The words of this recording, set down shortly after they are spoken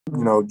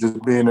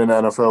just being in the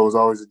NFL was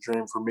always a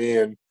dream for me.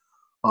 And,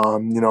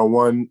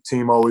 one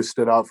team always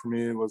stood out for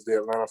me was the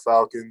Atlanta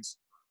Falcons.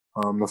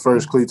 The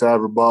first cleats I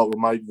ever bought were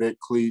Mike Vick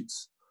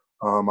cleats.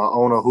 I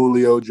own a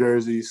Julio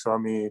jersey. So, I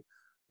mean,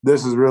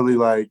 this is really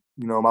like,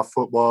 my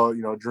football,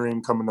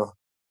 dream coming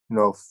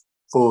to,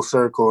 full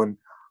circle. And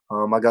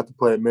I got to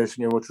play at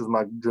Michigan, which was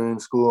my dream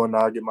school. And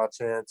now I get my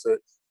chance at,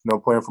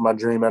 playing for my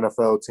dream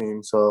NFL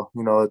team. So,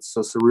 it's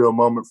a surreal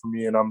moment for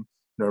me and I'm,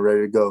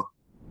 ready to go.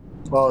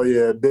 Oh,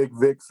 yeah. Big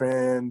Vic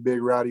fan,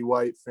 big Roddy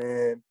White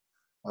fan.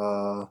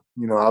 I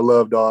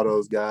loved all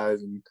those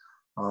guys and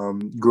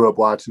grew up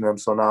watching them.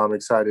 So now I'm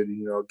excited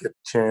to, get the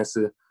chance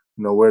to,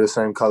 wear the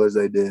same colors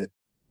they did.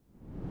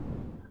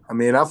 I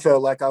mean, I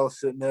felt like I was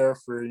sitting there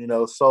for,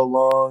 so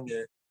long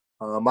and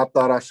I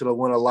thought I should have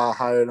went a lot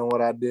higher than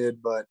what I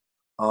did. But,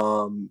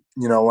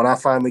 when I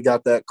finally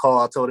got that call,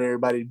 I told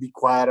everybody to be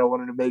quiet. I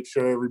wanted to make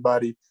sure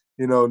everybody,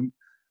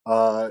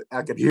 I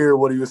could hear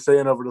what he was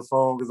saying over the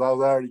phone because I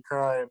was already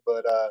crying.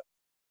 But,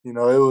 it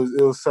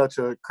was such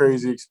a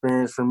crazy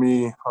experience for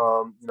me,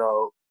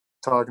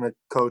 talking to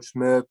Coach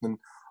Smith and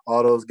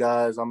all those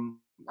guys. I'm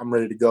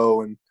ready to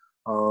go. And,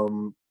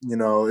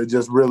 it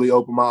just really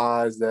opened my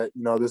eyes that,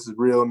 this is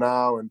real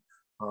now. And,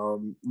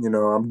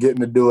 I'm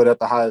getting to do it at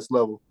the highest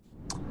level.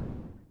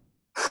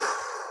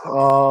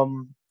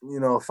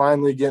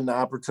 Finally getting the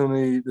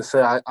opportunity to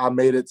say I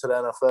made it to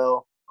the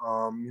NFL.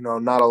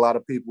 Not a lot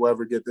of people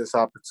ever get this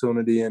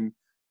opportunity. And,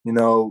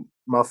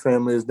 my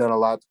family has done a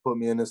lot to put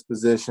me in this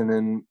position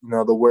and,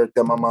 the work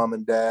that my mom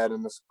and dad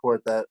and the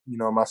support that,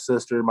 my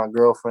sister, my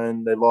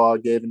girlfriend, they've all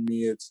given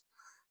me. It's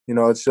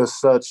just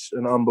such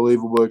an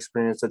unbelievable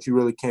experience that you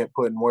really can't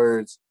put in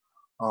words.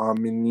 I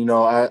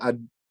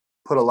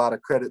put a lot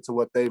of credit to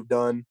what they've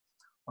done,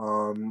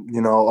 all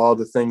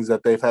the things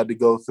that they've had to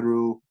go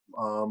through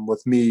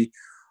with me.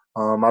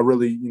 I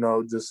really,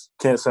 just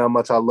can't say how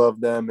much I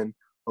love them and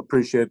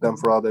appreciate them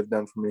for all they've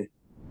done for me.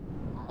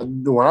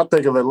 When I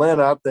think of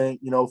Atlanta, I think,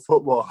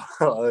 football.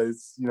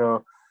 It's,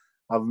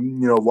 I've,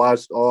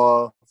 watched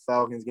all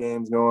Falcons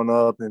games growing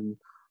up and,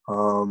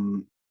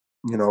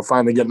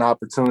 finally getting an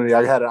opportunity.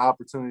 I had an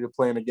opportunity to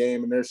play in a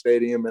game in their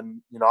stadium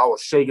and, I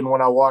was shaking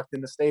when I walked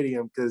in the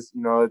stadium because,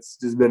 it's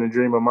just been a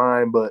dream of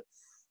mine. But,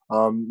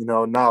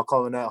 now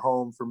calling that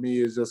home for me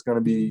is just going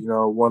to be,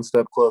 one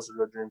step closer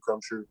to a dream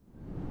come true.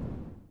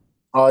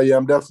 Oh, yeah,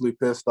 I'm definitely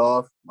pissed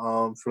off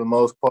for the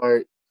most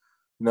part.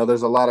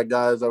 There's a lot of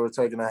guys that were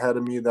taken ahead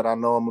of me that I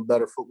know I'm a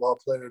better football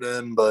player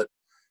than, but,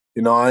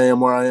 I am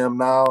where I am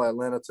now.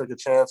 Atlanta took a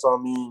chance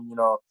on me.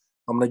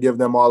 I'm going to give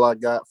them all I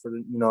got for,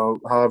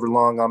 however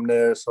long I'm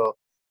there. So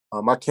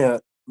I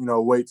can't,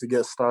 wait to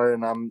get started.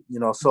 And I'm,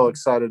 so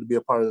excited to be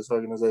a part of this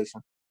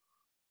organization.